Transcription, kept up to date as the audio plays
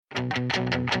Hey,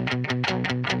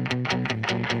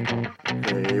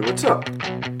 what's up?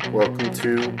 Welcome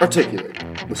to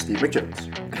Articulate with Steve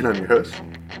McJones, and I'm your host,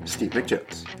 Steve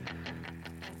McJones.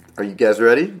 Are you guys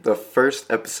ready? The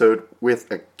first episode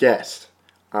with a guest.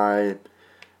 I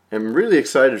am really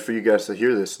excited for you guys to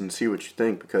hear this and see what you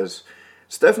think, because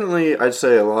it's definitely, I'd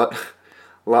say, a lot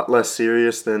less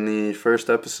serious than the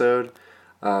first episode.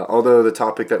 Although the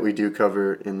topic that we do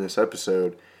cover in this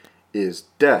episode is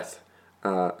death.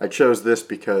 I chose this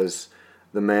because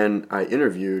the man I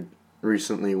interviewed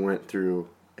recently went through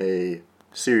a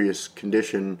serious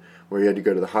condition where he had to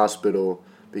go to the hospital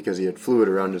because he had fluid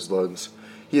around his lungs.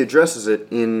 He addresses it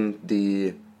in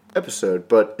the episode,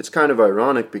 but it's kind of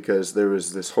ironic because there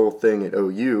was this whole thing at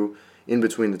OU in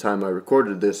between the time I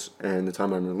recorded this and the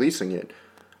time I'm releasing it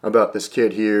about this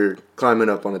kid here climbing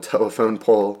up on a telephone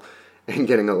pole and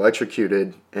getting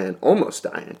electrocuted and almost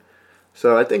dying.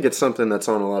 So I think it's something that's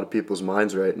on a lot of people's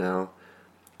minds right now.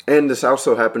 And this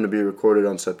also happened to be recorded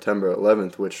on September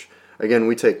 11th, which, again,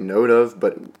 we take note of,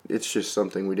 but it's just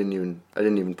something I didn't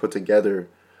even put together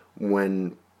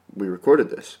when we recorded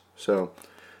this. So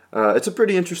it's a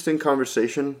pretty interesting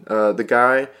conversation. The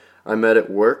guy I met at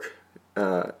work,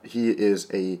 he is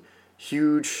a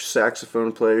huge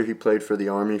saxophone player. He played for the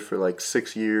Army for like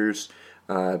 6 years,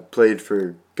 played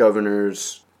for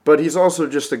governors. But he's also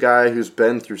just a guy who's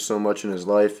been through so much in his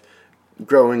life,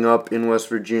 growing up in West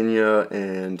Virginia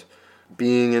and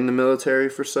being in the military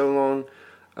for so long.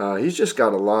 He's just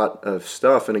got a lot of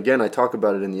stuff. And again, I talk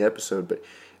about it in the episode, but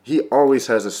he always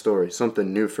has a story,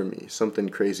 something new for me, something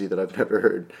crazy that I've never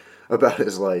heard about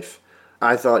his life.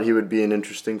 I thought he would be an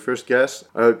interesting first guest.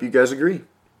 I hope you guys agree.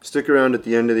 Stick around at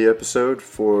the end of the episode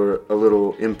for a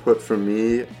little input from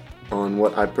me on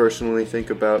what I personally think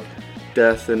about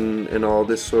death and all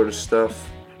this sort of stuff.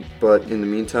 But in the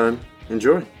meantime,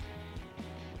 enjoy.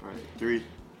 All right, 3,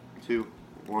 2,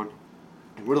 1.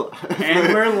 And we're live.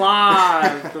 And we're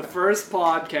live. The first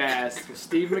podcast with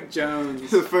Steve McJones.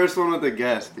 The first one with a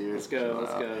guest, dude. Let's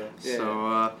go.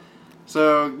 Yeah.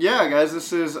 So yeah, guys,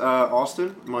 this is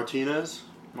Austin Martinez.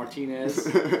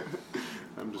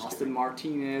 I'm just Austin kidding.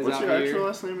 Martinez. What's out your here. actual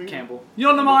last name again? Campbell. You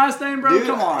don't know my last name, bro? Dude,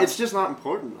 Come on. It's just not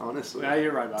important, honestly. Yeah,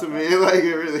 you're right about to that. me, like,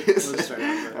 it really is. Let's start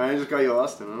over. I just call you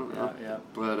Austin. I don't know. Yeah.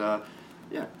 But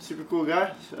yeah, super cool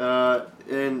guy.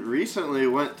 And recently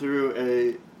went through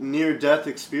a near-death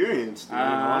experience, dude.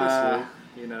 Honestly.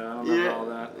 You know, I don't remember all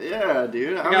that. Yeah,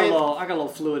 dude. I got a little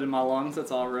fluid in my lungs.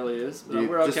 That's all it really is. But dude,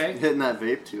 we're okay. Just hitting that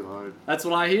vape too hard. That's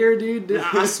what I hear, dude.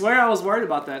 I swear I was worried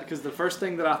about that because the first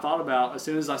thing that I thought about as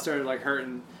soon as I started like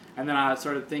hurting, and then I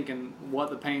started thinking what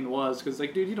the pain was because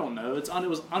like, dude, you don't know. It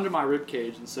was under my rib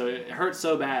cage, and so it hurt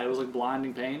so bad. It was like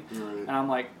blinding pain, Right. and I'm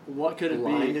like, what could it be?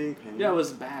 Blinding pain? Yeah, it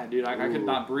was bad, dude. I could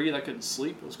not breathe. I couldn't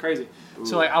sleep. It was crazy. Ooh.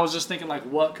 So like, I was just thinking like,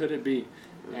 what could it be?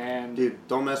 And dude,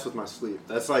 don't mess with my sleep.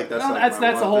 That's the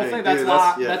that's the whole thing. That's dude,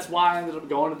 why yeah. that's why I ended up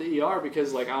going to the ER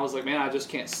because like I was like, man, I just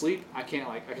can't sleep. I can't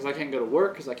because I can't go to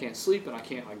work because I can't sleep and I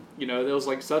can't there was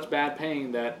like such bad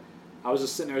pain that I was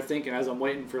just sitting there thinking as I'm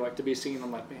waiting for like to be seen.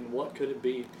 I'm like, man, what could it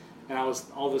be? And I was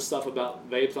all this stuff about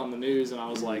vapes on the news, and I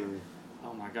was like,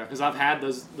 oh my god, because I've had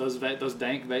those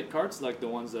dank vape carts, like the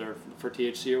ones that are for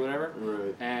THC or whatever.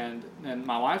 Right. And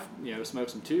my wife,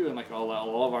 smokes them too, and like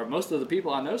most of the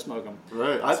people I know smoke them.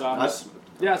 Right. Yeah,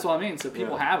 that's what I mean. So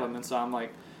people have them, and so I'm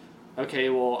like, okay,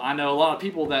 well, I know a lot of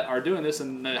people that are doing this,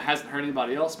 and it hasn't hurt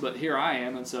anybody else, but here I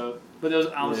am, and so, I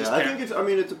think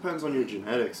it depends on your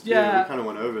genetics. Yeah. We kind of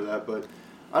went over that, but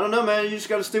I don't know, man. You just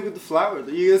got to stick with the flower.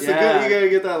 You got to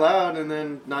get that loud, and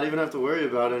then not even have to worry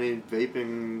about any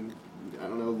vaping. I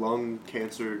don't know, lung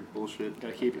cancer bullshit.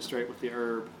 Gotta keep it straight with the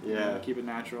herb. Yeah. Keep it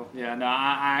natural. Yeah, no,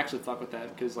 I actually fuck with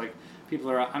that because, like,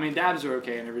 dabs are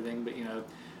okay and everything, but,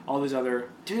 all these other...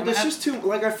 Dude, that's just too...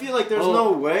 Like, I feel like there's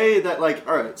no way that, like,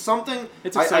 alright, something...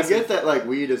 It's I get that, like,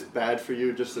 weed is bad for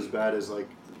you just as bad as, like,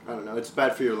 I don't know, it's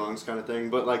bad for your lungs kind of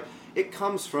thing, but, like, it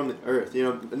comes from the earth.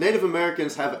 Native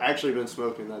Americans have actually been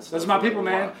smoking that stuff. Those are my people,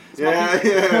 man. Yeah.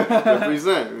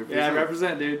 Represent. Yeah,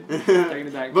 represent, dude. Taking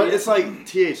it back. But it's like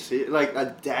THC, like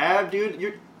a dab,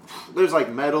 dude. There's like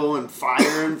metal and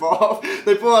fire involved.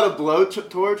 They pull out a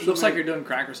blowtorch. It looks like you're doing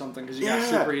crack or something because you got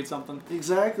to superheat something.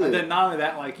 Exactly. And then not only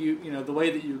that, like the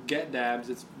way that you get dabs,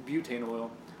 it's butane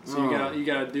oil. So you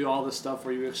gotta do all this stuff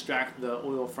where you extract the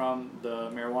oil from the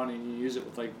marijuana and you use it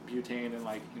with like butane and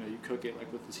like you cook it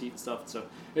like with this heat and stuff. So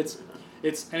it's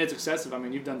excessive. I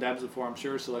mean, you've done dabs before, I'm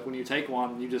sure. So like when you take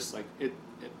one, you just like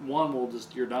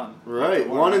you're done. Right,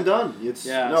 one and done.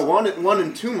 One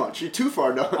and too much. You're too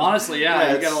far done. Honestly,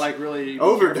 yeah, you gotta like really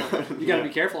overdone. You gotta be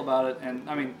careful about it. And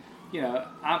I mean,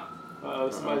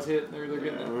 Somebody's hit. They're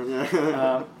getting it.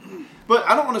 Yeah. But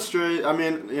I don't want to stray. I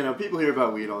mean, people hear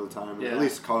about weed all the time. Yeah. At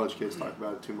least college kids talk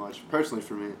about it too much. Personally,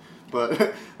 for me.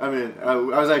 But I mean, I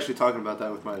was actually talking about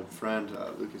that with my friend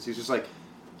Lucas. He's just like,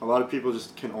 a lot of people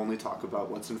just can only talk about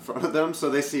what's in front of them.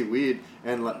 So they see weed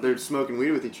and they're smoking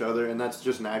weed with each other, and that's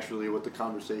just naturally what the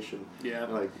conversation. Yeah.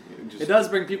 Just, it does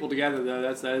bring people together, though.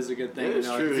 That is a good thing. It is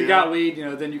true, if you got weed,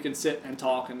 then you can sit and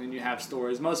talk, and then you have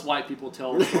stories. Most white people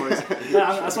tell stories.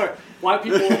 I'm sorry. White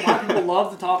people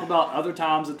love to talk about other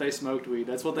times that they smoked weed.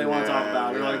 That's what they want to talk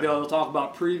about. Or they'll talk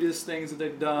about previous things that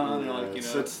they've done.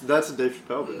 That's a Dave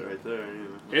Chappelle bit right there.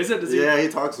 Is it? Yeah, he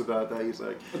talks about that. He's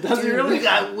like, does he really? We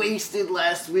got wasted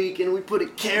last week and we put a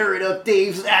carrot up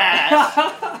Dave's ass.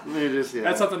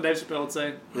 That's something Dave Chappelle would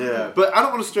say. Yeah, but I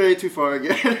don't want to stray too far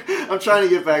again. I'm trying to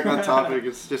get back on topic.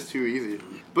 It's just too easy.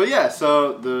 But yeah,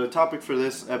 so the topic for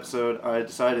this episode, I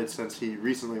decided since he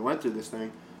recently went through this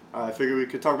thing, I figured we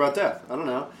could talk about death. I don't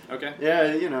know. Okay. Yeah,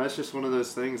 it's just one of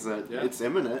those things that it's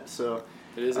imminent. So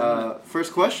it is imminent.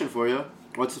 First question for you.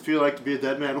 What's it feel like to be a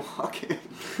dead man walking?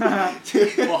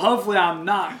 Well, hopefully I'm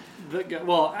not.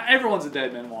 Well, everyone's a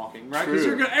dead man walking, right? Because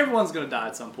everyone's going to die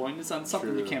at some point. It's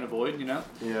something you can't avoid,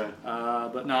 Yeah.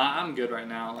 But no, I'm good right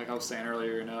now. Like I was saying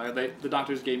earlier, the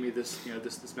doctors gave me this,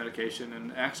 this medication,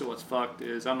 and actually what's fucked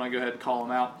is I'm going to go ahead and call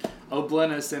them out.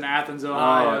 Oblinus in Athens,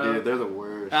 Ohio. Oh, dude, they're the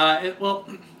worst.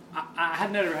 I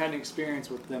had never had an experience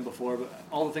with them before, but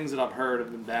all the things that I've heard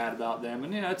have been bad about them,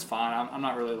 and it's fine. I'm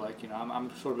not really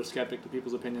I'm sort of a skeptic to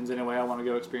people's opinions anyway. I want to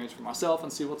go experience for myself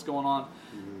and see what's going on.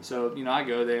 Mm-hmm. So I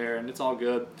go there and it's all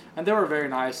good, and they were very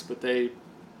nice, but they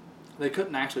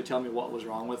couldn't actually tell me what was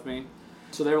wrong with me.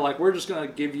 So they were like, "We're just gonna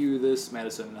give you this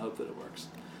medicine and hope that it works."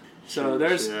 So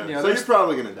so you're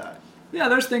probably gonna die. Yeah,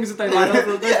 there's things that they might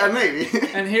over. Yeah, maybe.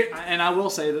 And I will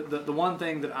say that the one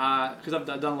thing that because I've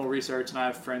done a little research and I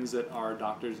have friends that are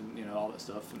doctors and all that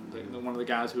stuff. And one of the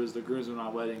guys who was the groomsman at my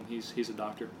wedding, he's a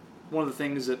doctor. One of the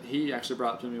things that he actually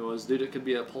brought up to me was, dude, it could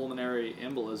be a pulmonary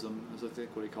embolism, is I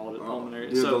think what he called it, pulmonary.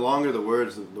 Dude, so the longer the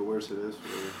words, the worse it is for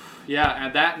you. Yeah,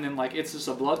 and then it's just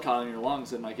a blood clot in your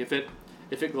lungs, and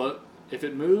if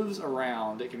it moves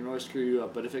around, it can really screw you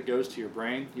up. But if it goes to your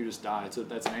brain, you just die. So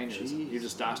that's an aneurysm. Jeez. You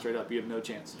just die straight up. You have no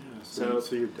chance. Yeah,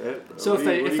 so you're dead, bro. So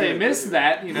if they miss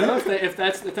that, if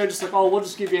they're just like, oh, we'll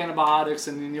just give you antibiotics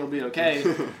and then you'll be okay,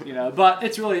 But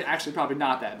it's really actually probably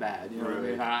not that bad. You know what I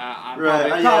mean? I'm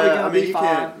probably gonna be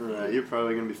fine. You're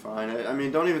probably gonna be fine. I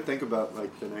mean, don't even think about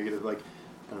the negative.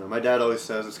 I don't know, my dad always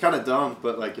says, it's kind of dumb,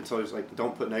 but it's always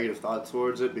don't put negative thought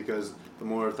towards it, because the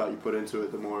more thought you put into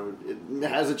it, the more it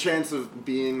has a chance of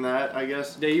being that, I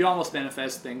guess. Yeah, you almost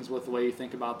manifest things with the way you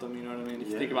think about them, you know what I mean? If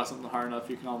you think about something hard enough,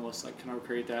 you can almost kind of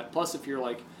create that. Plus, if you're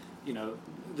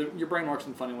your brain works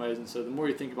in funny ways, and so the more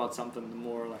you think about something, the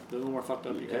more fucked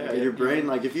up you can get. Yeah, your brain,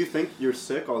 if you think you're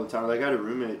sick all the time, I got a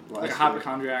roommate last like a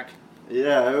hypochondriac.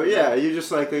 Yeah, you just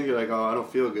think you're oh, I don't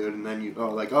feel good, and then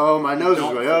my nose is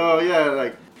right. Oh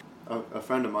yeah, a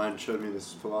friend of mine showed me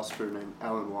this philosopher named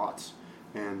Alan Watts,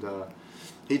 and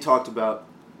he talked about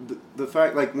the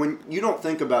fact when you don't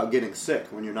think about getting sick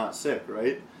when you're not sick,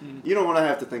 right? Mm-hmm. You don't want to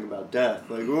have to think about death.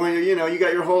 When you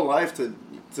got your whole life to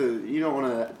you don't want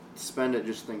to spend it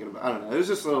just thinking about. I don't know. It was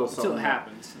just a little until it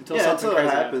happens. Until it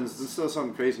happens. Until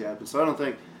something crazy happens. So I don't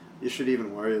think you should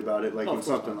even worry about it when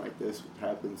something like this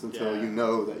happens until you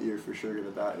know that you're for sure going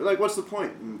to die. What's the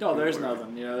point? No, there's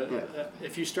nothing.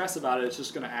 If you stress about it, it's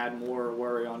just going to add more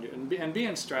worry on you. And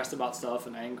being stressed about stuff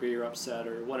and angry or upset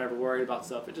or whatever, worried about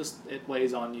stuff, it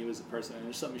weighs on you as a person, and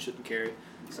it's something you shouldn't carry.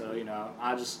 So,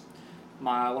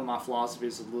 one of my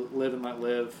philosophies is live and let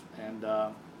live, and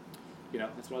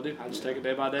that's what I do. I just take it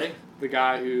day by day. The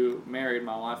guy who married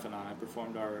my wife and I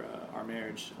performed our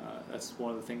marriage. That's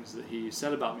one of the things that he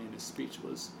said about me in his speech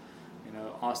was,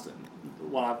 Austin.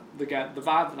 The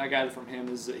vibe that I got from him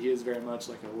is that he is very much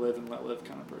like a live and let live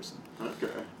kind of person. Okay.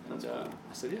 And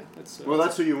I said, yeah, that's.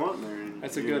 That's who you want there.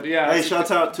 That's a good, yeah. Hey,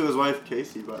 shouts out to his wife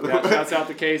Casey, by the way. Shouts out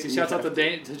to Casey. Shouts out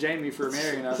to Jamie for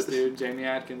marrying us, dude. Jamie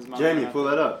Atkins. Jamie, pull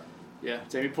that up. Yeah,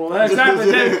 Jamie pulled that.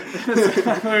 Exactly, Jamie.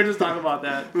 We were just talking about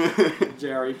that.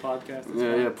 JRE podcast.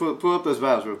 Yeah. Pull up those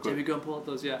vows real quick. Jamie, go and pull up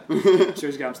those, yeah. Sure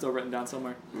he's got them still written down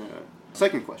somewhere. Yeah.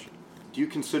 Second question. Do you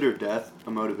consider death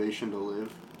a motivation to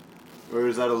live? Or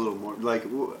is that a little more...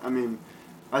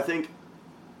 I think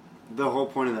the whole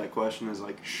point of that question is,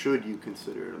 should you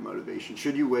consider it a motivation?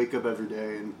 Should you wake up every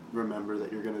day and remember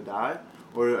that you're going to die?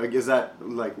 Or is that,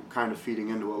 kind of feeding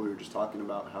into what we were just talking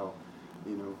about, how...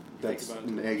 that's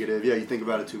negative. Yeah, you think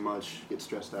about it too much, get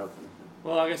stressed out.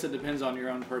 Well, I guess it depends on your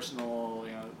own personal,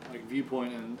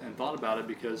 viewpoint and thought about it,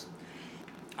 because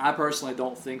I personally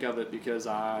don't think of it because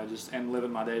I just am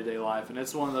living my day-to-day life, and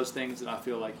it's one of those things that I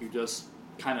feel like you just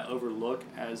kind of overlook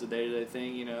as a day-to-day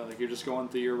thing. You know, like you're just going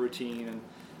through your routine, and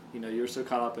you know you're so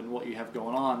caught up in what you have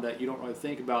going on that you don't really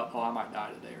think about, oh, I might die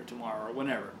today or tomorrow or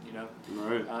whenever. You know,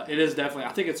 Right. It is definitely.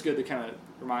 I think it's good to kind of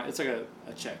remind. It's like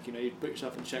a check. You know, you put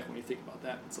yourself in check when you think about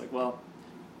that. It's like, well,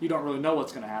 you don't really know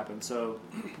what's going to happen, so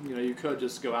you know you could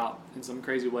just go out in some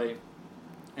crazy way,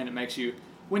 and it makes you.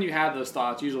 When you have those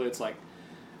thoughts, usually it's like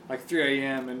 3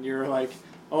 a.m. and you're like,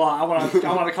 oh, I want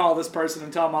to call this person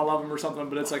and tell them I love them or something,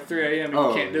 but it's like 3 a.m. and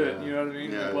you can't do it. You know what I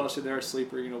mean? Yeah. Like, well, shit, they're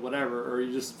asleep or, you know, whatever. Or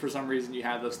you just, for some reason, you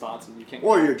have those thoughts and you can't.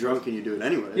 Or you're drunk and you do it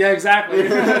anyway. Yeah, exactly.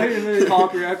 You call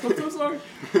up your ex, I'm so sorry.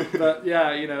 But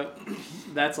yeah, you know,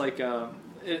 that's like,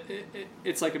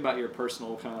 it's like about your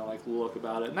personal kind of like look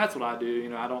about it. And that's what I do. You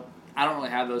know, I don't really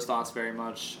have those thoughts very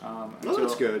much. No,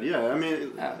 that's good. Yeah, I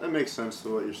mean, that makes sense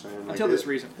to what you're saying. Until this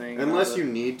recent thing. Unless you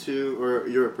need to, or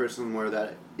you're a person where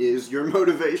that is your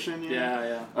motivation. You know?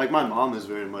 Yeah. Like my mom is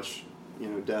very much, you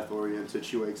know, death oriented.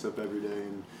 She wakes up every day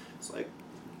and it's like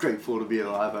grateful to be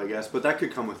alive, I guess. But that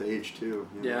could come with age too.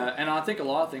 You know? And I think a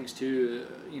lot of things too.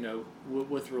 You know,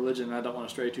 with religion, I don't want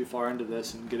to stray too far into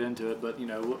this and get into it, but you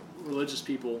know, religious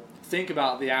people think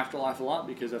about the afterlife a lot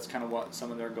because that's kind of what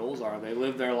some of their goals are. They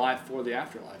live their life for the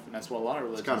afterlife, and that's what a lot of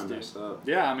religions it's kind of do. messed up.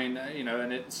 Yeah, I mean, you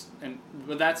know,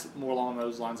 but that's more along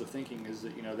those lines of thinking is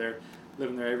that you know they're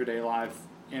living their everyday life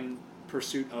in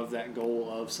pursuit of that goal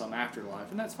of some afterlife,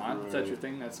 and that's fine. Right. If that's your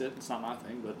thing, that's it. It's not my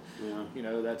thing, but Yeah. you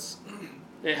know, that's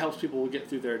it helps people get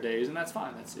through their days, and that's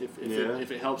fine. That's if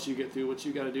it helps you get through what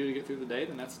you got to do to get through the day,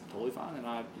 then that's totally fine, and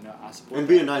I support. And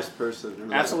that. be a nice person,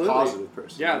 and Absolutely. like a positive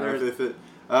person. Yeah, you know? If it,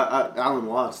 Alan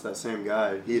Watts, that same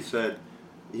guy, he said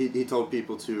he told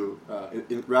people to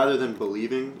rather than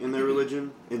believing in their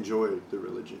religion, enjoy the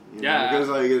religion. You know? Because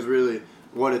like it's really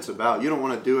what it's about. You don't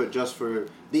want to do it just for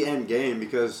the end game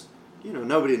because. You know,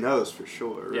 nobody knows for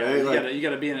sure, right? Yeah, you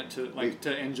gotta be in it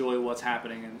to enjoy what's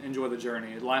happening and enjoy the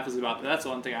journey. Life is about that's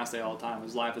one thing I say all the time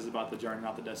is life is about the journey,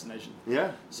 not the destination.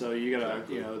 Yeah. So you gotta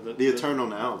exactly. you know the eternal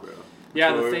now, bro.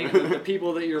 Yeah, the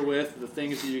people that you're with, the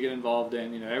things that you get involved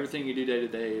in, you know, everything you do day to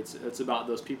day, it's about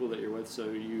those people that you're with.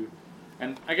 So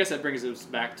and I guess that brings us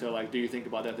back to like, do you think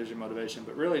about that as your motivation?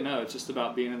 But really, no, it's just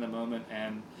about being in the moment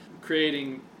and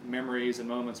creating memories and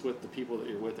moments with the people that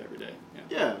you're with every day.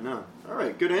 Yeah, no. All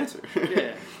right, good answer.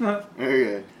 Yeah.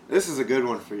 Okay, this is a good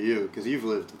one for you because you've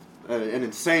lived an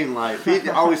insane life. He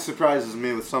always surprises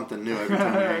me with something new every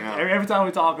time we hang out. Every time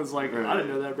we talk, it's like, I didn't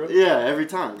know that, bro. Yeah, every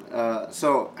time.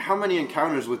 So, how many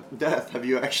encounters with death have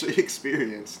you actually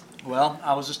experienced? Well,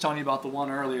 I was just telling you about the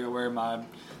one earlier where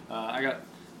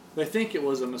they think it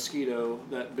was a mosquito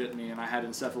that bit me and I had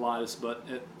encephalitis, but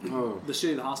the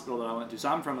shitty hospital that I went to. So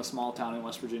I'm from a small town in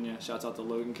West Virginia. Shouts out to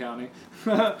Logan County.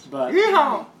 But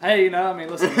hey, you know, I mean,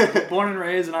 listen, born and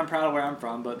raised, and I'm proud of where I'm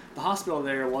from. But the hospital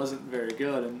there wasn't very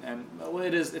good, and well,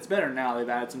 it's better now. They've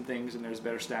added some things and there's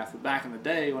better staff. But back in the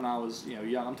day when I was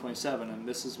young, I'm 27, and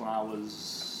this is when I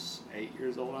was 8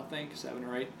 years old, I think, 7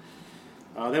 or 8.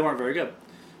 They weren't very good.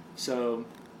 So.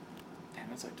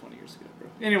 That's like 20 years ago, bro.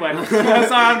 Anyway,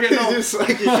 sorry, I'm getting old. Just,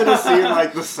 like, you should have seen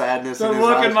like the sadness in his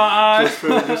look eyes. in my eyes.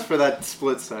 Just for that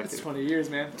split second. It's 20 years,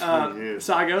 man. 20 years.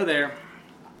 So I go there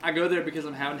because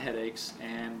I'm having headaches,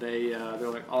 and they're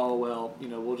like, oh well, you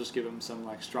know, we'll just give him some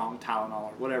like strong Tylenol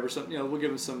or whatever. So we'll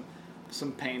give him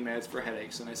some pain meds for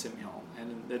headaches, and they sent me home,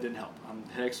 and that didn't help.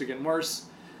 Headaches are getting worse.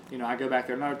 You know, I go back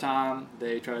there another time.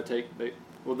 They try to take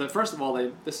first of all,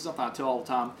 this is something I tell all the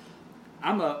time.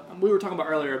 We were talking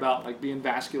about earlier about like being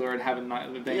vascular and having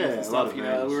veins and stuff. You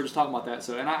know, we were just talking about that.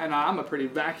 So, and I'm a pretty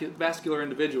vascular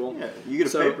individual. Yeah, you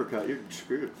get a paper cut, you're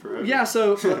screwed forever. Yeah,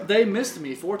 so they missed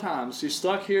me 4 times. She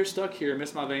stuck here,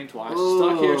 missed my vein twice.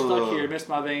 Oh. Stuck here, missed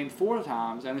my vein 4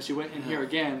 times, and then she went in here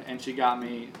again and she got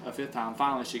me a 5th time.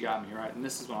 Finally, she got me right, and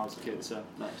this is when I was a kid. So,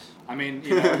 nice. I mean,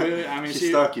 you know, she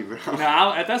stuck you, bro.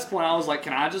 At this point, I was like,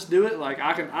 "Can I just do it? Like,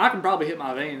 I can probably hit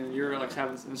my vein." And you're like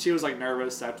having, and she was like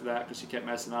nervous after that because she kept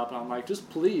messing up. And I'm like, "Just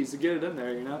please get it in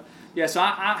there, you know." Yeah, so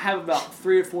I have about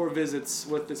 3 or 4 visits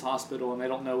with this hospital, and they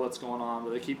don't know what's going on,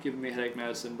 but they keep giving me headache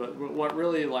medicine. But what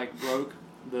really like broke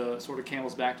the sort of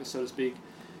camel's back, so to speak,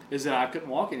 is that I couldn't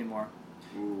walk anymore.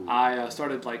 Ooh. I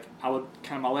started like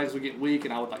my legs would get weak,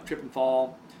 and I would like trip and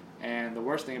fall. And the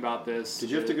worst thing about this,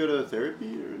 did you have to go to therapy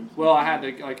or anything? Well, I had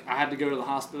to go to the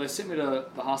hospital. They sent me to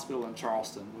the hospital in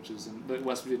Charleston, which is in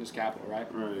West Virginia's capital, right?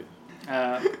 Right.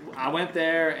 I went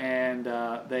there, and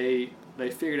they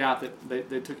figured out that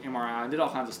they took MRI and did all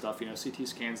kinds of stuff, CT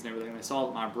scans and everything. And they saw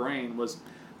that my brain was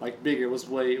like bigger.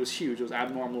 It was huge. It was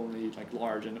abnormally like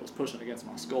large, and it was pushing against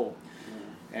my skull.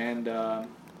 And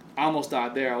I almost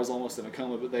died there. I was almost in a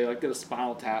coma, but they like did a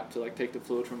spinal tap to like take the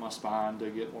fluid from my spine to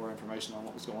get more information on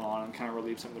what was going on and kind of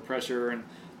relieve some of the pressure and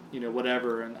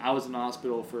whatever. And I was in the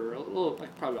hospital for a little,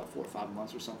 like probably about 4 or 5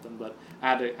 months or something. But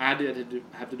I did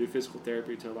have to do physical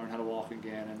therapy to learn how to walk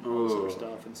again and all this sort of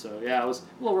stuff. And so yeah, it was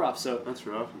a little rough. So that's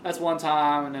rough. That's one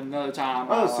time, and then another time.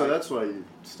 So that's why you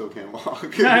still can't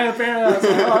walk. Yeah, apparently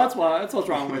that's why. That's what's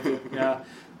wrong with you. Yeah.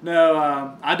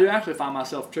 No, I do actually find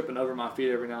myself tripping over my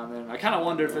feet every now and then. I kind of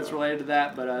wonder if it's related to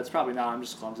that, but it's probably not. I'm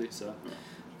just clumsy, so.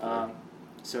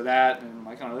 So that, and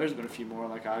like I don't know, there's been a few more.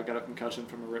 Like I got a concussion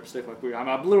from a ripstick.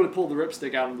 I literally pulled the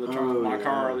ripstick out of the trunk of my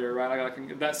car earlier, right? I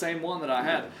got that same one that I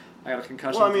had. I got a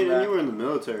concussion. Well, I mean, and you were in the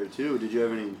military too. Did you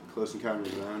have any close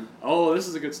encounters then? Oh, this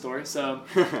is a good story. So,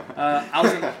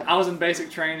 I was in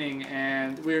basic training,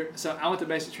 and I went to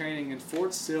basic training in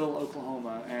Fort Sill,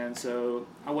 Oklahoma, and so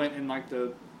I went in like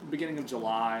the beginning of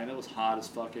July, and it was hot as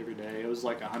fuck every day. It was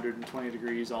like 120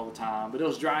 degrees all the time, but it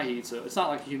was dry heat, so it's not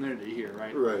like humidity here,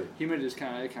 right? Right. Humidity is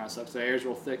kind of sucks. The air's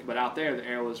real thick, but out there the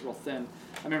air was real thin.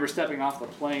 I remember stepping off the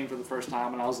plane for the first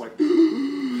time, and I was like,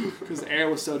 because the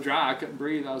air was so dry, I couldn't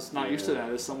breathe. I was not used to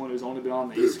that as someone who's only been on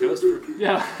the East Coast for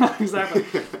exactly.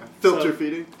 Filter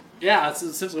feeding. Yeah, that's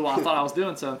essentially what I thought I was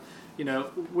doing. So,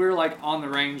 we're like on the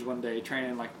range one day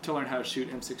training like to learn how to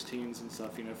shoot M16s and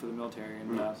stuff, for the military.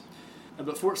 And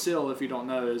but Fort Sill, if you don't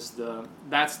know,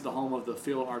 that's the home of the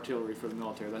field artillery for the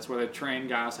military. That's where they train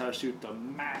guys how to shoot the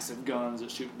massive guns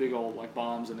that shoot big old like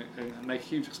bombs and make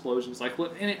huge explosions. Like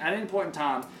at any point in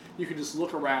time, you could just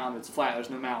look around. It's flat.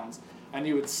 There's no mountains, and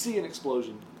you would see an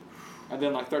explosion. And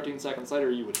then, like 13 seconds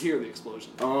later, you would hear the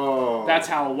explosion. Oh, that's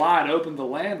how wide open the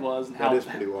land was, and that is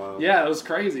pretty wild. Yeah, it was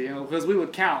crazy. Because we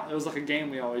would count. It was like a game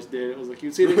we always did. It was like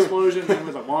you'd see the explosion, and it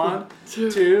was like 1,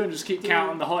 2, and just keep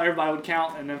counting. Everybody would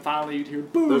count, and then finally you'd hear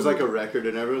boom. There's like a record,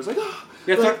 and everyone's like, oh.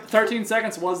 Yeah, 13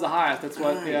 seconds was the highest. That's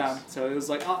what. Nice. Yeah. So it was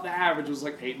like the average was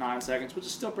like 8-9 seconds, which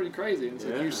is still pretty crazy. And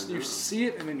it's like you see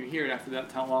it, and then you hear it after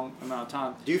that long amount of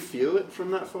time. Do you feel it from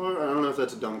that far? I don't know if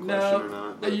that's a dumb question or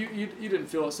not. No, you didn't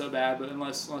feel it so bad, but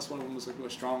unless one of them was like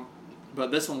really strong. But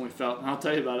this one we felt, and I'll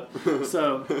tell you about it.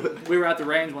 So we were at the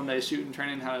range one day shooting,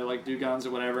 training how to like do guns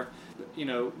or whatever.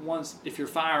 Once if you're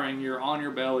firing, you're on your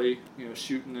belly,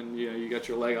 shooting, and you got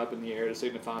your leg up in the air to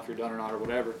signify if you're done or not or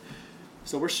whatever.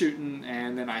 So we're shooting,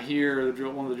 and then I hear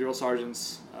one of the drill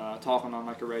sergeants talking on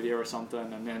like a radio or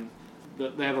something, and then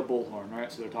they have a bullhorn,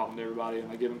 right? So they're talking to everybody, and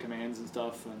they give them commands and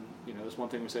stuff. And there's one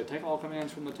thing we say: take all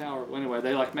commands from the tower. Well, anyway,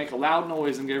 they like make a loud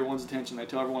noise and get everyone's attention. They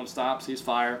tell everyone to stop, cease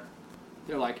fire.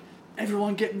 They're like,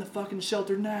 everyone get in the fucking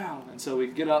shelter now. And so we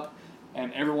get up,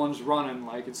 and everyone's running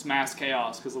like it's mass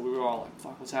chaos because we were all like,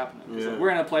 fuck, what's happening? Like, we're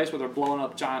in a place where they're blowing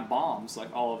up giant bombs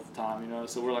like all of the time,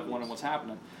 So we're like wondering what's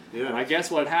happening. Yeah. And I guess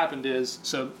what had happened is,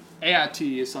 so AIT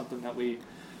is something that we,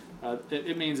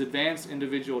 it means Advanced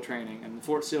Individual Training, and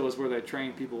Fort Sill is where they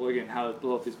train people, again, how to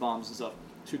blow up these bombs and stuff,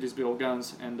 shoot these big old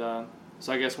guns, and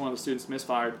so I guess one of the students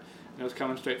misfired, and it was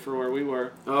coming straight for where we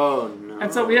were. Oh, no.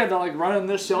 And so we had to, like, run in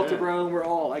this shelter, bro, and we're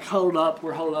all, like, huddled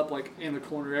up, like, in the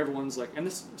corner, everyone's, like, and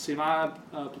my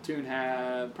platoon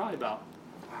had probably about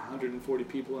 140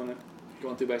 people in it,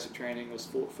 going through basic training. It was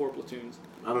four platoons.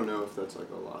 I don't know if that's like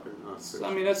a lot or not. So,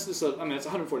 I mean, it's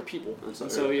 140 people. And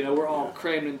so, we're all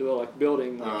crammed into a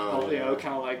building, kind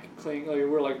of like clean. Like,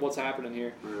 we're like, what's happening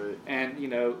here? Right. And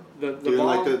the doing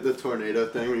bomb, like the tornado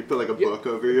thing where you put like a book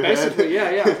over your basically,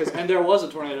 head. yeah. And there was a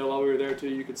tornado while we were there too.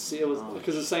 You could see it was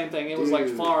because the same thing. It was like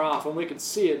far off, and we could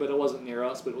see it, but it wasn't near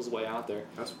us. But it was way out there.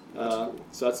 That's cool.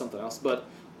 So that's something else. But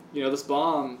this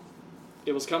bomb,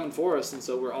 it was coming for us, and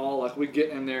so we're all like, we get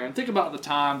in there and think about the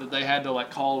time that they had to like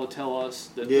call to tell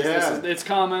us that it's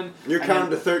coming. You're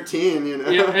counting to 13,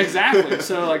 Yeah, exactly.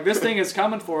 So like this thing is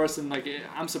coming for us, and like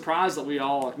I'm surprised that we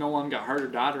all like no one got hurt or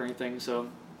died or anything. So,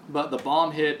 but the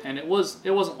bomb hit, and it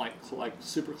wasn't like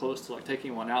super close to like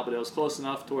taking one out, but it was close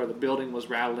enough to where the building was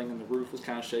rattling and the roof was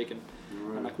kind of shaking,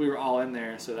 and like we were all in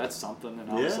there. So that's something, and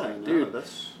I was like, dude,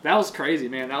 that was crazy,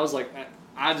 man. That was like.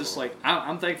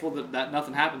 I'm thankful that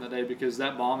nothing happened that day, because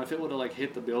that bomb, if it would have like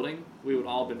hit the building, we would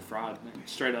all have been fried. Like,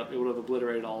 straight up, it would have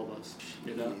obliterated all of us.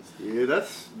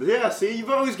 Yeah, see,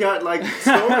 you've always got like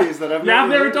stories that I've I've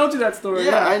never told you that story.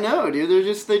 Yeah, I know, dude.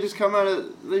 They just come out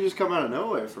of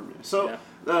nowhere from you. So.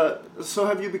 So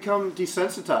have you become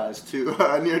desensitized to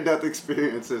near-death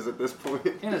experiences at this point?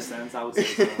 In a sense, I would say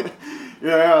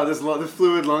so. This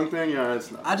fluid lung thing,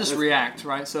 it's not. I just react,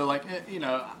 right? So, like,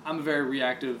 I'm a very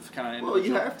reactive kind of individual. Well,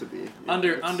 you have to be.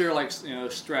 Under like,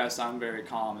 stress, I'm very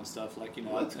calm and stuff. Like,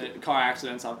 car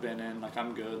accidents I've been in, like,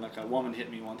 I'm good. Like, a woman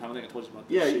hit me one time. I think I told you about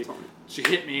that. Yeah, you told me. She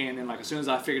hit me, and then, like, as soon as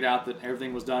I figured out that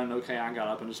everything was done and okay, I got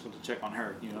up and just went to check on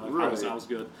her. I was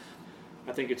good.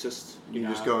 I think it's just you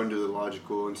just go into the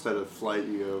logical instead of flight,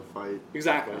 you go fight.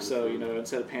 Exactly. So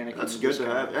instead of panicking, that's good to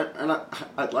have. And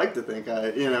I'd like to think I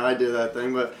do that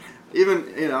thing, but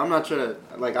even I'm not trying to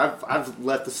like I've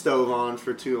left the stove on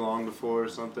for too long before or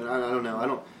something. I don't know. I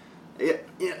don't.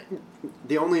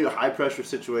 The only high pressure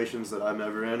situations that I'm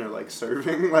ever in are like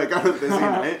serving, like on a busy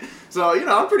night. So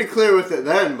I'm pretty clear with it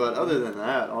then. But other than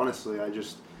that, honestly, I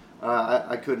just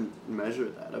I couldn't measure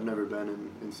that. I've never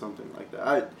been in something like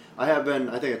that. I have been.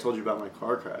 I think I told you about my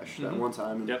car crash that one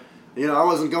time. And, yep. I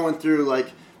wasn't going through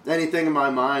like anything in my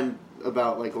mind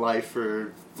about like life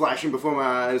or flashing before my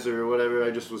eyes or whatever.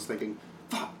 I just was thinking,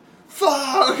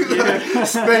 fuck, yeah.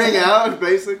 spinning out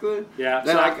basically. Yeah.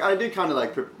 Then I did kind of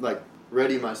like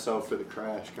ready myself for the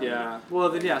crash. Yeah. Well,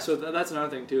 then so that's another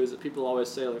thing too is that people always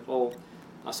say like, "Oh,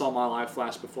 I saw my life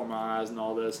flash before my eyes and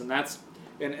all this," and that's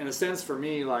in a sense for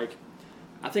me like.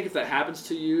 I think if that happens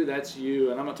to you, that's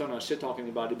you, and I'm not talking about shit talking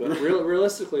anybody, but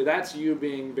realistically, that's you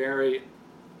being very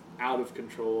out of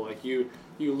control. Like you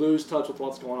lose touch with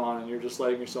what's going on, and you're just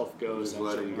letting yourself go. Just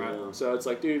letting go. Right? So it's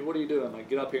like, dude, what are you doing? Like,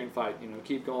 get up here and fight.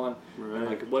 Keep going. Right.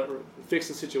 And like, fix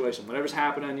the situation. Whatever's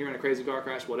happening, you're in a crazy car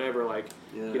crash, whatever. Like,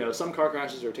 some car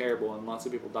crashes are terrible, and lots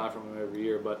of people die from them every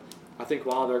year. But I think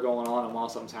while they're going on and while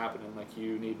something's happening, like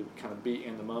you need to kind of be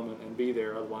in the moment and be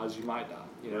there. Otherwise, you might die.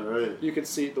 Right. You could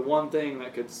see the one thing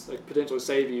that could like potentially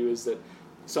save you is that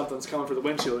something's coming for the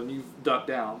windshield and you duck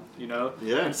down.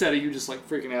 Yeah. Instead of you just like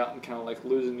freaking out and kind of like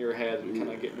losing your head and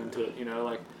kind of getting into it.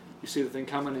 Like you see the thing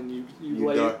coming and you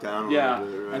lay duck down. A little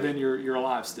bit, right? And then you're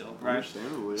alive still, right?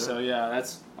 Understandable. Yeah. So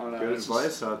that's I don't know. Good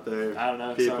advice out there. I don't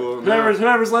know. People. So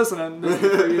whoever's listening, this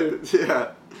is for you.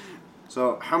 Yeah.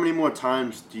 So, how many more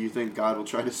times do you think God will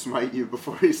try to smite you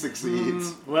before He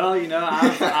succeeds? Well,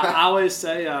 I always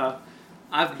say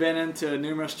I've been into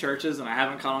numerous churches and I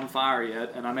haven't caught on fire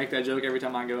yet, and I make that joke every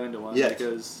time I go into one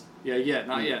because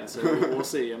not yet. So we'll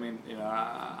see. I mean,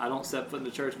 I don't step foot in the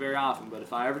church very often, but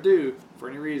if I ever do, for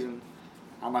any reason,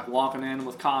 I'm like walking in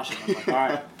with caution. I'm like, all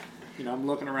right, I'm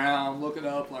looking around, looking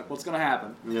up, like what's gonna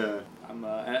happen? Yeah.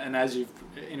 And as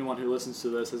anyone who listens to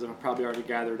this has probably already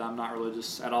gathered, I'm not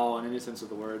religious at all in any sense of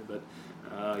the word, but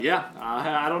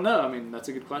I don't know. I mean, that's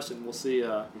a good question. We'll see.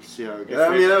 We'll see how it goes.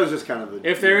 That was just kind of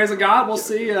if there is a God, we'll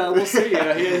see. We'll see.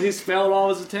 He's failed all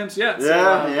his attempts yet.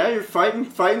 Yeah, so, you're fighting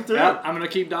through. Yeah, I'm gonna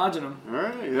keep dodging him. All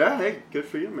right. Yeah. Hey, good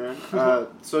for you, man.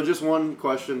 So just one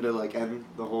question to like end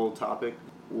the whole topic.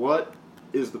 What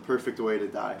is the perfect way to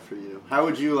die for you? How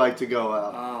would you like to go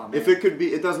out? Oh, if it could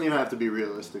be, it doesn't even have to be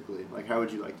realistically. Like, how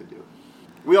would you like to do it?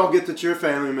 We all get that you're a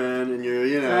family man and you're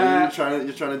trying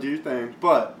to do your thing,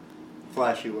 but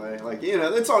flashy way, like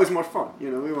it's always more fun.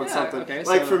 We want something. Okay,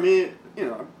 like for me,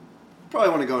 probably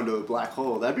want to go into a black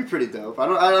hole. That'd be pretty dope. I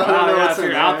don't know what's if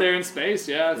you're out there in space,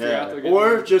 if you're out there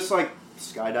or just like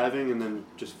skydiving and then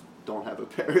just don't have a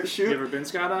parachute. You ever been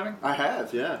skydiving? I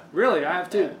have, yeah. Really, I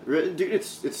have too. Yeah. Dude,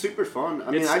 it's super fun.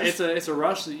 I mean, it's a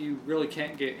rush that you really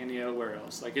can't get anywhere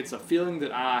else. Like it's a feeling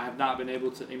that I have not been able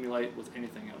to emulate with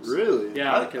anything else. Really?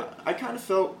 Yeah. I kind of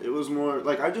felt it was more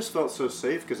like I just felt so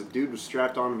safe because a dude was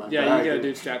strapped onto my back. Yeah, you got a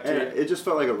dude strapped to you. It just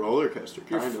felt like a roller coaster.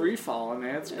 You're free falling,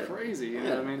 man. It's crazy. You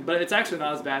know what I mean? But it's actually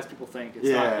not as bad as people think.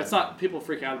 It's not. People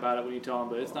freak out about it when you tell them,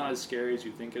 but it's not as scary as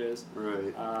you think it is.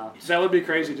 Right. That would be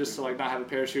crazy just to like not have a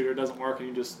parachute or it doesn't work and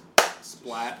you just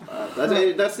splat.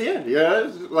 That's the end.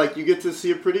 Yeah, like you get to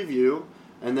see a pretty view,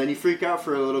 and then you freak out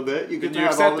for a little bit. You get to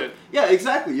have accept it. Yeah,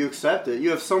 exactly. You accept it. You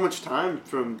have so much time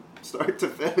from start to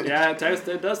finish. Yeah,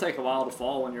 it does take a while to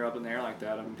fall when you're up in the air like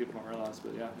that. I mean, people don't realize,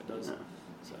 but yeah, it does. Yeah.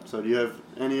 So do you have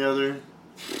any other?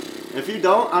 If you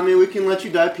don't, I mean, we can let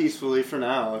you die peacefully for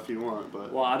now if you want.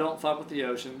 But I don't fuck with the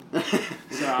ocean.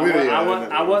 So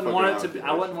I wouldn't want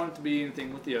it to be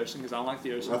anything with the ocean because I don't like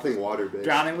the ocean. Nothing water based.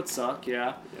 Drowning would suck.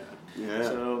 Yeah. Yeah.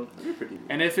 So, that'd be pretty.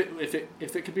 And if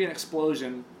it could be an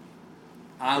explosion,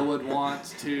 I would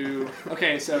want to.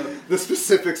 Okay, so the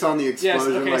specifics on the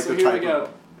explosion. Yes. Okay, like so the here type we go.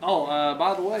 of. Oh,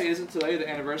 by the way, isn't today the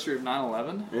anniversary of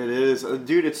 9/11? It is.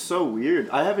 Dude, it's so weird.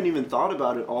 I haven't even thought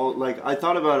about it all. Like, I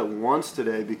thought about it once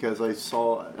today because I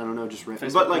saw, I don't know, just random.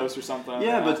 Facebook post or something.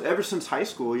 Yeah, but ever since high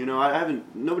school,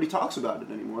 nobody talks about it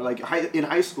anymore. Like, in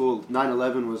high school,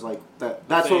 9/11 was like,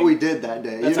 that's what we did that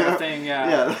day. That's our thing, yeah.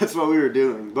 Yeah, that's what we were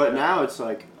doing. But now it's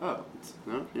like, I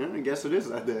guess it is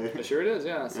that day. It sure it is,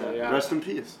 yeah. So, yeah. Rest in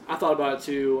peace. I thought about it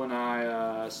too when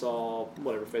I saw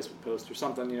whatever Facebook post or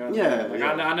something.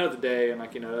 I know the day, and I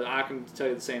can tell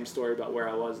you the same story about where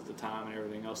I was at the time and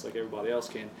everything else, like everybody else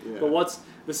can. Yeah. But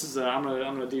I'm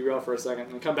gonna derail for a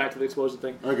second and come back to the explosion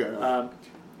thing. Okay.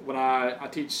 when I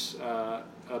teach a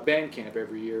band camp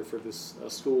every year for this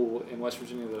school in West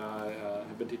Virginia that I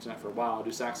have been teaching at for a while. I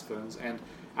do saxophones, and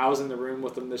I was in the room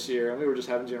with them this year, and we were just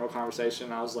having general conversation.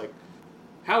 And I was like,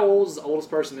 "How old is the oldest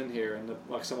person in here?" And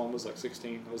someone was like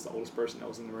 16. I was the oldest person that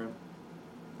was in the room.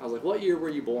 I was like, "What year were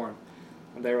you born?"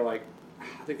 And they were like,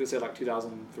 I think they said like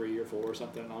 2003 or 4 or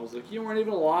something. And I was like, "You weren't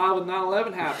even alive when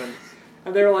 9/11 happened."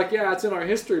 And they were like, "Yeah, it's in our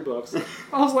history books."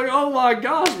 I was like, "Oh my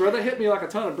gosh, bro, that hit me like a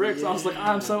ton of bricks." I was like,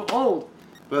 "I'm so old."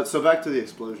 But so back to the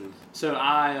explosion. So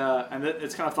and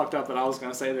it's kind of fucked up that I was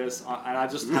going to say this, and I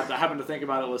just happened to think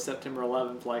about it with September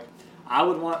 11th. Like, I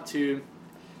would want to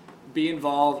be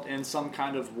involved in some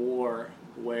kind of war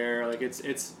where, like,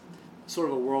 it's sort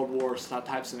of a World War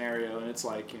type scenario, and it's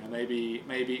like,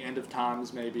 maybe end of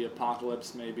times, maybe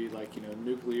apocalypse, maybe like,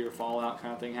 nuclear fallout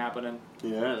kind of thing happening.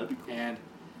 Yeah, that'd be cool. And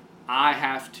I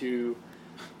have to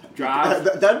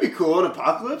drive. That'd be cool. An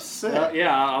apocalypse? Sick.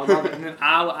 Yeah, I would love it. And then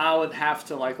I would have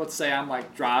to, like, let's say I'm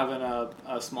like driving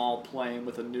a small plane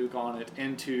with a nuke on it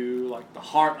into like the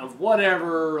heart of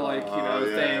whatever, like,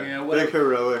 thing. Whatever, big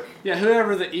heroic. Yeah,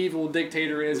 whoever the evil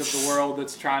dictator is of the world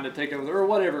that's trying to take over, or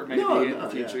whatever it may be in the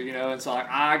future, And so, like,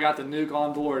 I got the nuke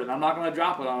on board, and I'm not going to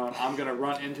drop it on them. I'm going to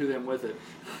run into them with it.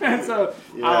 And so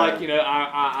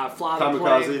I fly the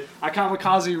plane. I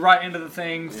kamikaze right into the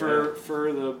thing for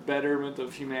the betterment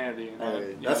of humanity.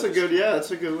 That's a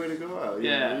good way to go out.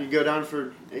 You go down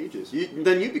for ages.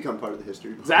 Then you become part of the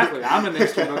history book. Exactly. I'm in the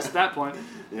history books at that point.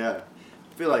 Yeah.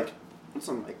 I feel like once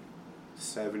I'm like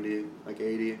 70, like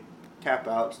 80, cap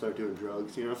out, start doing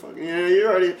drugs. You're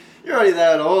already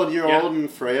that old. You're old and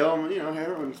frail.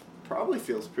 Heroin probably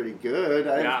feels pretty good.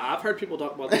 I've heard people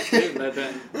talk about this too.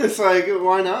 It's like,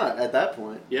 why not at that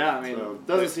point? Yeah, I mean, so,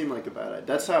 doesn't seem like a bad idea.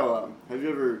 That's how. Have you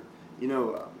ever,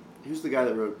 who's the guy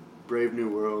that wrote Brave New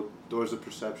World, Doors of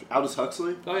Perception? Aldous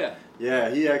Huxley? Oh, yeah. Yeah,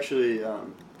 he actually,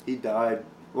 he died,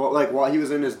 while he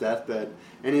was in his deathbed,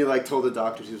 and he, told the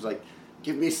doctors, he was like,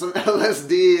 "Give me some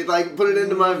LSD, put it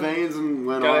into my veins," and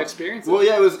went on. Got experience it? Well,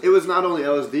 yeah, it was not only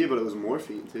LSD, but it was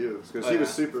morphine, too, because he was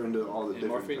super into all the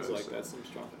different morphine's drugs. That's some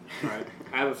strong thing. Right.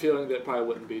 I have a feeling that probably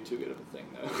wouldn't be too good of a thing,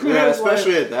 though. Yeah,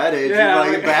 especially at that age. Yeah,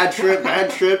 you're bad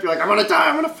trip, you're like, "I'm gonna die,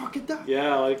 I'm gonna fucking die."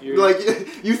 Yeah,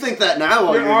 you think that now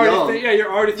while you're young.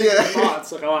 You're already thinking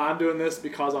thoughts, like, "Oh, I'm doing this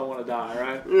because I want to die,"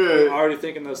 right? Yeah. You're already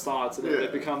thinking those thoughts, and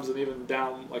it becomes an even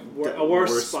down, a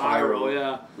worse spiral,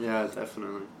 yeah. Yeah,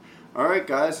 definitely. All right,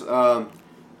 guys.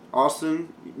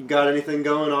 Austin, you got anything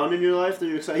going on in your life that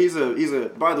you're excited? He's a.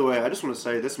 By the way, I just want to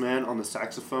say this man on the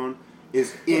saxophone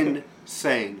is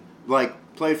insane.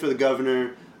 Played for the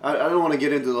governor. I don't want to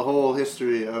get into the whole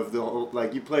history of the whole.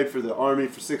 You played for the Army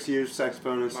for 6 years,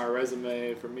 saxophonist. My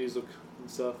resume for music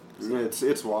and stuff.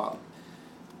 It's wild.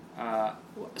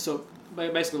 So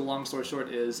basically, the long story short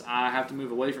is I have to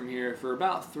move away from here for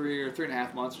about 3 or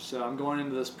 3.5 months or so. I'm going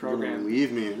into this program. You're gonna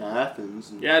leave me in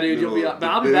Athens. Yeah, dude, you'll be up. But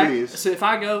I'll be back. So if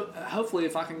I go, hopefully,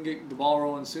 if I can get the ball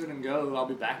rolling soon and go, I'll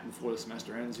be back before the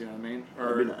semester ends. You know what I mean?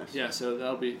 That'd be nice. Yeah, so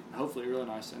that'll be hopefully really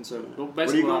nice. And so, yeah.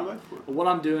 basically, what are you going back for? What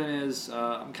I'm doing is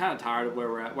I'm kind of tired of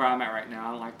where I'm at right now.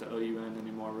 I don't like the OUN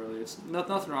anymore. Really, it's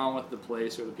nothing wrong with the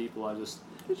place or the people.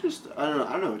 It's just I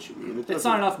don't know what you mean. It's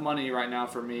not enough money right now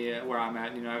for me where I'm at.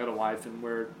 I got a wife and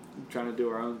we're trying to do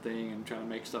our own thing and trying to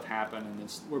make stuff happen,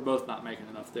 and we're both not making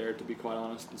enough there, to be quite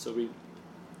honest. And so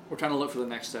we're trying to look for the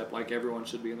next step, like everyone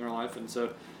should be in their life. And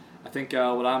so I think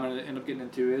what I'm going to end up getting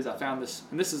into is I found this,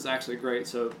 and this is actually great.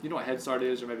 So you know what Head Start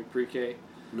is, or maybe pre-K?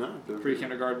 No.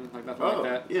 Pre-kindergarten, nothing like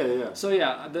that. Yeah. So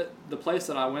yeah, the place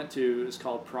that I went to is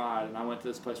called Pride, and I went to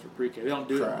this place for pre-K. They don't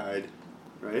do Pride.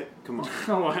 Right? Come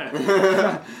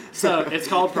on. So it's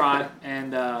called Pride,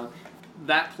 and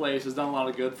that place has done a lot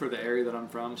of good for the area that I'm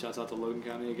from. Shouts out to Logan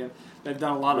County again. They've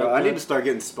done a lot of good. I need to start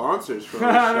getting sponsors from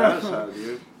Shouts out,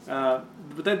 dude.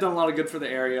 But they've done a lot of good for the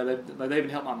area. They even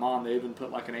helped my mom. They even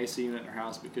put an AC unit in her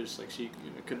house because she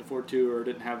couldn't afford to, or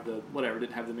didn't have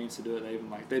the means to do it. They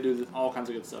even they do all kinds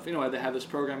of good stuff. Anyway, they have this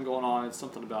program going on. It's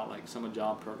something about some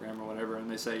job program or whatever,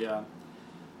 and they say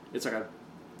it's like a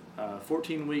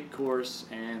 14-week course,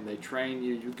 and they train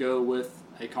you. You go with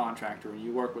a contractor, and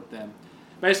you work with them.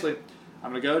 Basically, I'm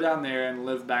going to go down there and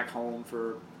live back home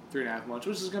for 3.5 months,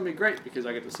 which is going to be great because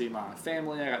I get to see my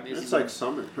family. I got nieces. It's like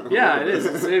summer. Yeah, it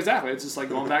is. Exactly. It's just like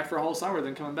going back for a whole summer,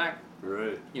 then coming back.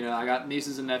 Right. I got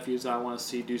nieces and nephews that I want to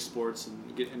see do sports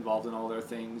and get involved in all their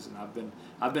things, and I've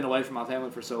been away from my family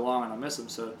for so long, and I miss them.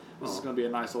 So this is going to be a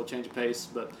nice little change of pace.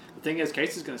 But the thing is,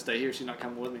 Casey's going to stay here. She's not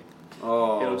coming with me.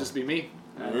 Oh. It'll just be me.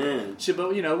 But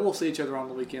we'll see each other on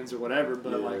the weekends or whatever.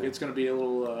 But it's going to be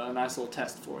a nice little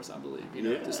test for us, I believe.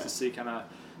 Just to see kind of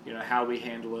how we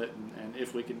handle it and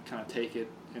if we can kind of take it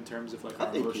in terms of like I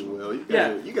our think emotional. you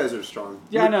will. You guys are strong.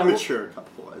 Yeah, no, mature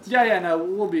couple. No,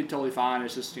 we'll be totally fine.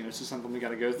 It's just it's just something we got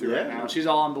to go through right now. She's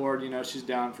all on board. She's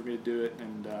down for me to do it,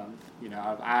 and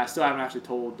I still haven't actually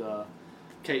told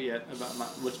Kate yet about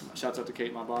which shouts out to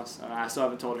Kate, my boss. I still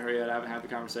haven't told her yet. I haven't had the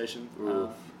conversation.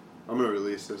 I'm gonna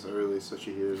release this. I release what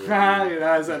she hears.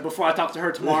 Before I talk to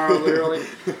her tomorrow, literally.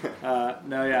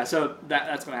 So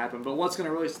that's gonna happen. But what's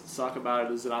gonna really suck about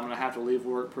it is that I'm gonna have to leave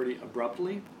work pretty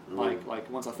abruptly. Like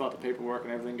once I fill out the paperwork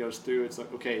and everything goes through, it's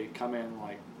like, okay, come in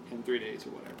like in 3 days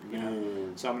or whatever.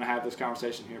 So I'm gonna have this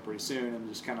conversation here pretty soon and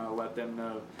just kind of let them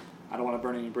know. I don't want to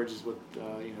burn any bridges with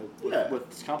with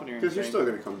this company or anything. Because you're still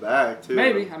gonna come back too.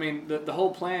 Maybe. I mean, the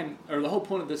whole plan or the whole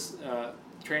point of this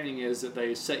training is that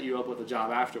they set you up with a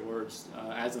job afterwards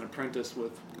as an apprentice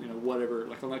with whatever,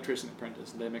 like an electrician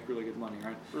apprentice, and they make really good money,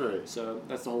 right? Right. So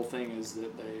that's the whole thing, is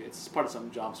that it's part of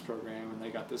some jobs program, and they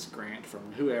got this grant from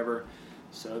whoever.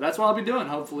 So that's what I'll be doing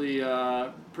hopefully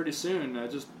pretty soon. I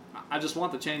just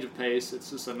want the change of pace.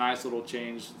 It's just a nice little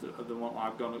change than what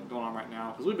I've going on right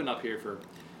now, because we've been up here for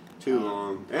too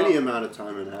long. Any amount of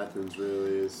time in Athens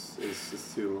really is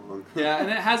too long. Yeah, and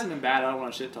it hasn't been bad. I don't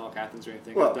want to shit talk Athens or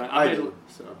anything. Well, I've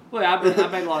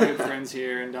made a lot of good friends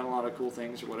here and done a lot of cool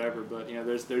things or whatever. But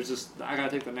there's just I gotta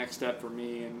take the next step for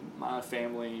me and my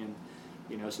family, and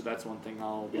so that's one thing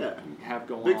I'll have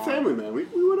going on. Big family, man. We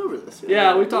went over this.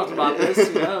 Yeah, we talked about this.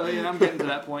 I'm getting to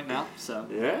that point now. So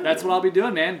that's what I'll be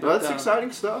doing, man. But, that's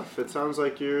exciting stuff. It sounds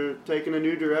like you're taking a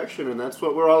new direction, and that's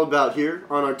what we're all about here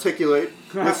on Articulate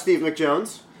with Steve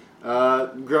McJones.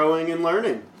 Growing and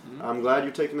learning. Mm-hmm. I'm glad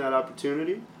you're taking that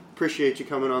opportunity. Appreciate you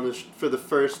coming on this for the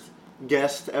first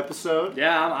guest episode.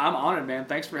 Yeah, I'm honored, man.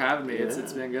 Thanks for having me.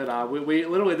 It's been good. We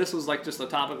literally, this was like just a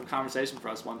topic of conversation for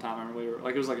us one time. I remember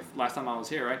it was like last time I was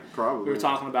here, right? Probably. We were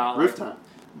talking about roof time.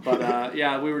 But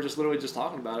we were just literally just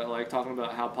talking about it, like talking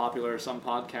about how popular some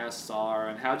podcasts are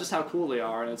and how cool they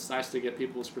are, and it's nice to get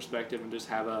people's perspective and just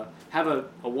have a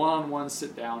one-on-one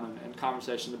sit down and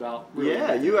conversation about.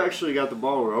 You actually got the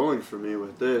ball rolling for me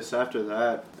with this. After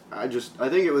that, I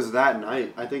think it was that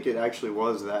night. I think it actually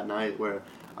was that night where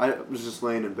I was just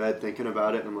laying in bed thinking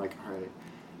about it, and I'm like, all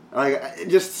right, like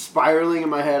just spiraling in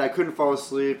my head. I couldn't fall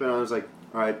asleep, and I was like,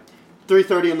 all right.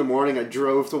 3:30 in the morning, I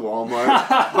drove to Walmart,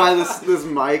 buy this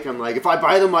mic. I'm like, if I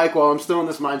buy the mic while I'm still in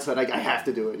this mindset, I have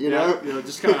to do it, you know?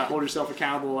 Just kind of hold yourself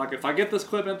accountable. Like, if I get this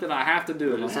equipment, then I have to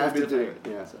do it. I have to do it.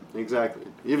 Yeah, exactly.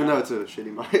 Even though it's a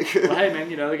shitty mic. Well, hey, man,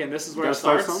 again, this is where it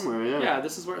starts. Start somewhere, yeah. Yeah,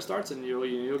 this is where it starts, and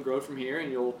you'll grow from here, and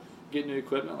you'll get new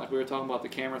equipment. Like we were talking about the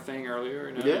camera thing earlier.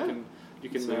 You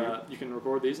can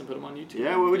record these and put them on YouTube.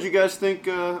 Yeah, what would you guys think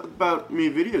about me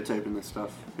videotaping this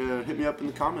stuff? Hit me up in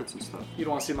the comments and stuff. You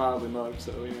don't want to see my ugly mug,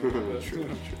 so True.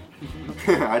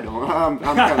 I don't. I'm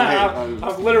kind of.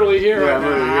 I'm literally here right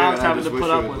now. I'm having to put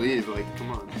up with. Leave. Like,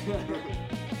 come on.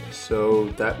 So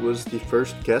that was the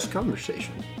first guest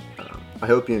conversation. I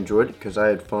hope you enjoyed it because I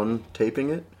had fun taping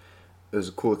it. It was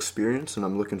a cool experience, and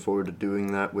I'm looking forward to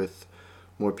doing that with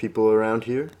more people around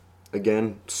here.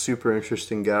 Again, super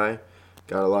interesting guy.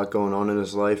 Got a lot going on in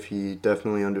his life. He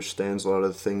definitely understands a lot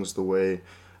of the things the way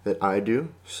that I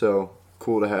do. So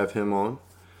cool to have him on.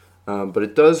 But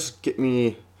it does get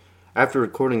me, after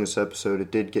recording this episode,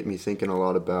 it did get me thinking a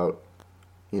lot about,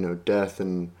 death.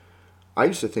 And I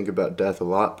used to think about death a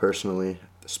lot personally,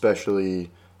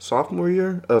 especially sophomore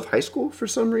year of high school for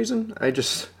some reason. I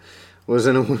just was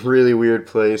in a really weird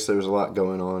place. There was a lot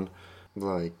going on,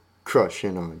 like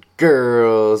crushing on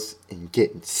girls and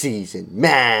getting C's in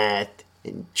math.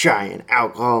 And trying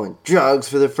alcohol and drugs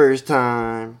for the first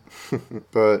time.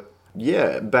 But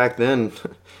yeah, back then,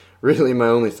 really my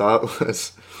only thought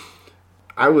was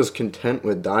I was content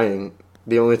with dying.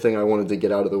 The only thing I wanted to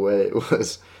get out of the way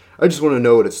was I just want to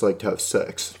know what it's like to have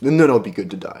sex. And then I'll be good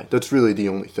to die. That's really the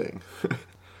only thing.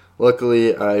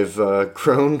 Luckily, I've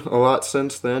grown a lot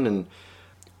since then, and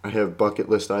I have bucket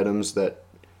list items that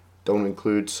don't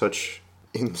include such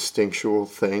instinctual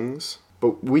things.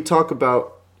 But we talk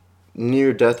about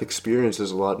near-death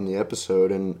experiences a lot in the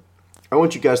episode, and I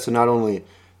want you guys to not only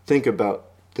think about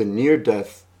the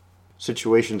near-death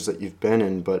situations that you've been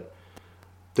in, but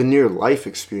the near-life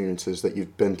experiences that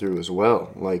you've been through as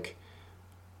well. Like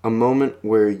a moment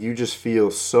where you just feel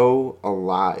so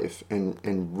alive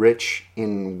and rich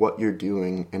in what you're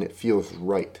doing, and it feels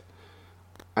right.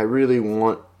 I really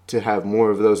want to have more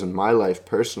of those in my life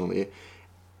personally,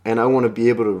 and I want to be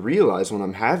able to realize when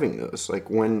I'm having those. Like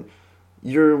when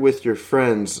you're with your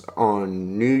friends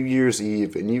on New Year's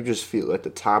Eve and you just feel at the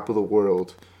top of the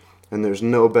world and there's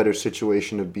no better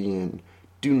situation to be in.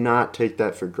 Do not take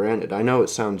that for granted. I know it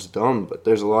sounds dumb, but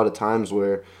there's a lot of times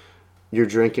where you're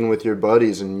drinking with your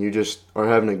buddies and you just are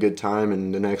having a good time,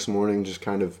 and the next morning just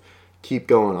kind of keep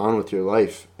going on with your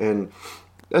life. And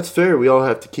that's fair. We all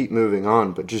have to keep moving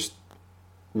on, but just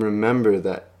remember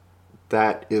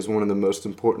that is one of the most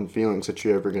important feelings that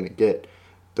you're ever going to get.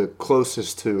 The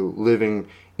closest to living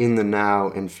in the now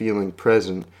and feeling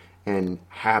present and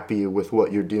happy with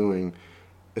what you're doing,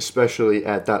 especially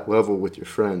at that level with your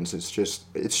friends. It's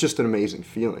just an amazing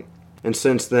feeling. And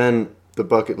since then, the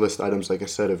bucket list items, like I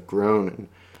said, have grown. And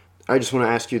I just want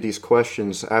to ask you these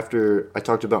questions. After I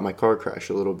talked about my car crash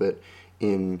a little bit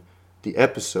in the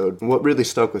episode, what really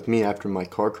stuck with me after my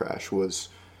car crash was,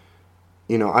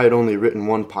 I had only written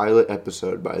one pilot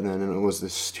episode by then, and it was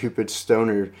this stupid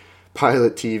stoner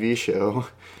pilot TV show,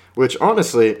 which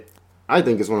honestly, I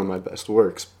think is one of my best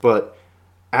works. But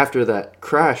after that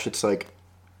crash, it's like,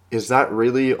 is that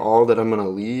really all that I'm going to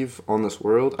leave on this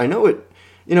world? I know it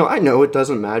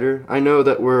doesn't matter. I know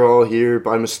that we're all here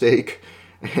by mistake,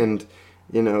 and,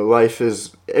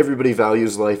 everybody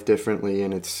values life differently,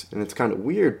 and it's kind of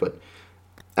weird, but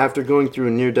after going through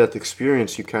a near-death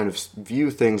experience, you kind of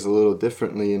view things a little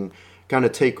differently and kind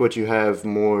of take what you have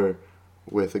more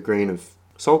with a grain of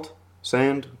salt,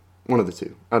 sand, one of the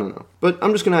two. I don't know. But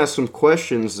I'm just going to ask some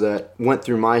questions that went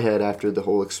through my head after the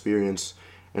whole experience,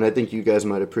 and I think you guys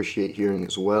might appreciate hearing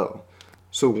as well.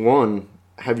 So one,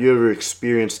 have you ever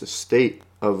experienced a state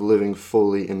of living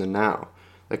fully in the now?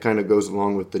 That kind of goes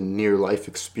along with the near-life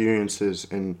experiences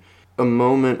and a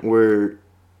moment where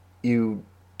you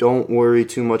don't worry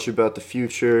too much about the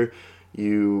future.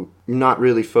 You're not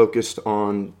really focused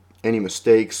on any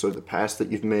mistakes or the past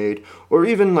that you've made, or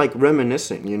even like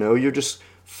reminiscing, You're just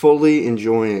fully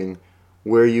enjoying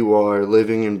where you are,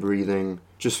 living and breathing,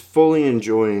 just fully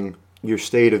enjoying your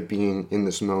state of being in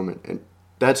this moment. And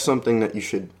that's something that you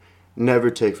should never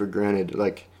take for granted.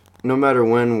 Like, no matter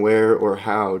when, where, or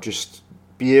how, just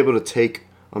be able to take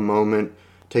a moment,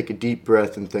 take a deep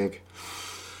breath and think,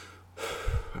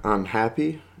 I'm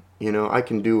happy. I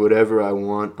can do whatever I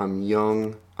want. I'm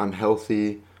young. I'm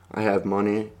healthy. I have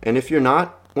money. And if you're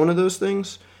not one of those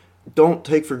things, don't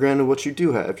take for granted what you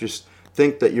do have. Just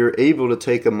think that you're able to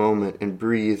take a moment and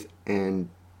breathe and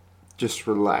just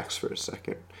relax for a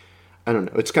second. I don't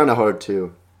know. It's kind of hard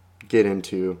to get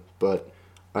into, but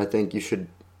I think you should,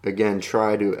 again,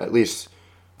 try to at least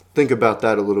think about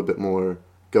that a little bit more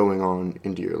going on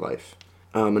into your life.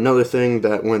 Another thing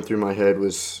that went through my head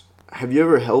was, have you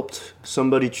ever helped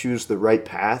somebody choose the right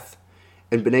path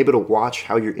and been able to watch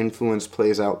how your influence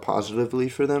plays out positively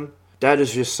for them? That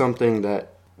is just something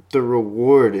that the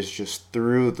reward is just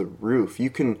through the roof. You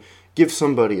can give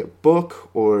somebody a book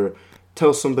or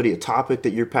tell somebody a topic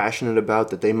that you're passionate about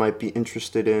that they might be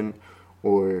interested in,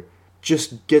 or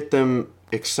just get them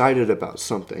excited about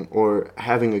something or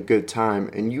having a good time,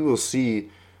 and you will see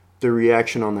the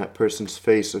reaction on that person's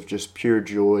face of just pure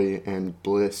joy and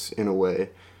bliss in a way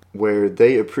where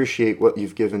they appreciate what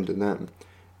you've given to them.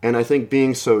 And I think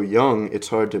being so young, it's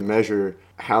hard to measure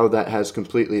how that has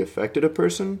completely affected a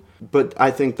person. But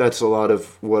I think that's a lot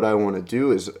of what I want to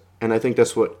do and I think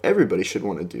that's what everybody should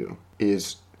want to do,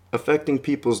 is affecting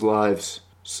people's lives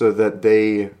so that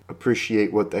they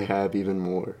appreciate what they have even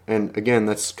more. And again,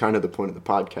 that's kind of the point of the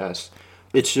podcast.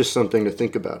 It's just something to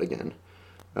think about again.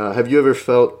 Have you ever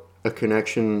felt a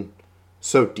connection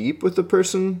so deep with a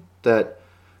person that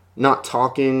not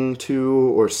talking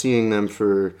to or seeing them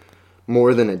for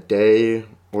more than a day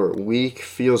or a week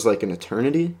feels like an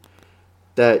eternity?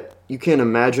 That you can't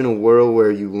imagine a world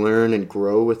where you learn and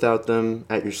grow without them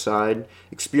at your side,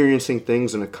 experiencing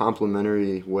things in a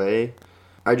complementary way?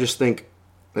 I just think,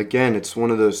 again, it's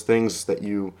one of those things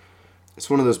it's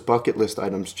one of those bucket list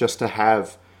items, just to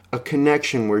have a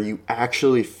connection where you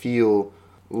actually feel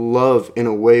love in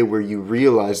a way where you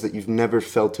realize that you've never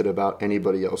felt it about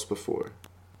anybody else before.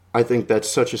 I think that's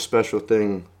such a special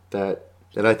thing that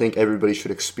I think everybody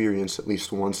should experience at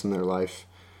least once in their life.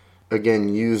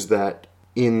 Again, use that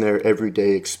in their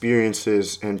everyday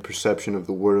experiences and perception of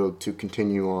the world to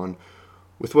continue on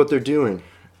with what they're doing.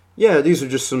 Yeah, these are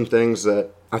just some things that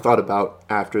I thought about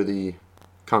after the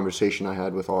conversation I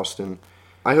had with Austin.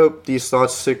 I hope these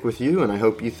thoughts stick with you, and I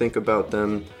hope you think about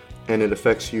them and it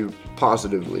affects you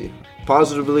positively.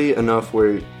 Positively enough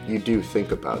where you do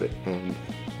think about it and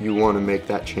you want to make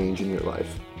that change in your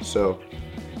life. So,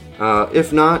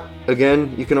 if not,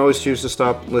 again, you can always choose to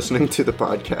stop listening to the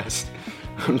podcast.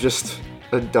 I'm just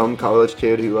a dumb college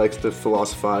kid who likes to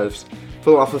philosophize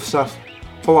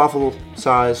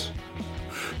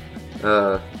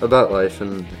about life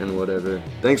and whatever.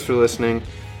 Thanks for listening.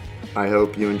 I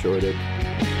hope you enjoyed it.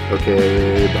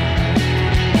 Okay, bye.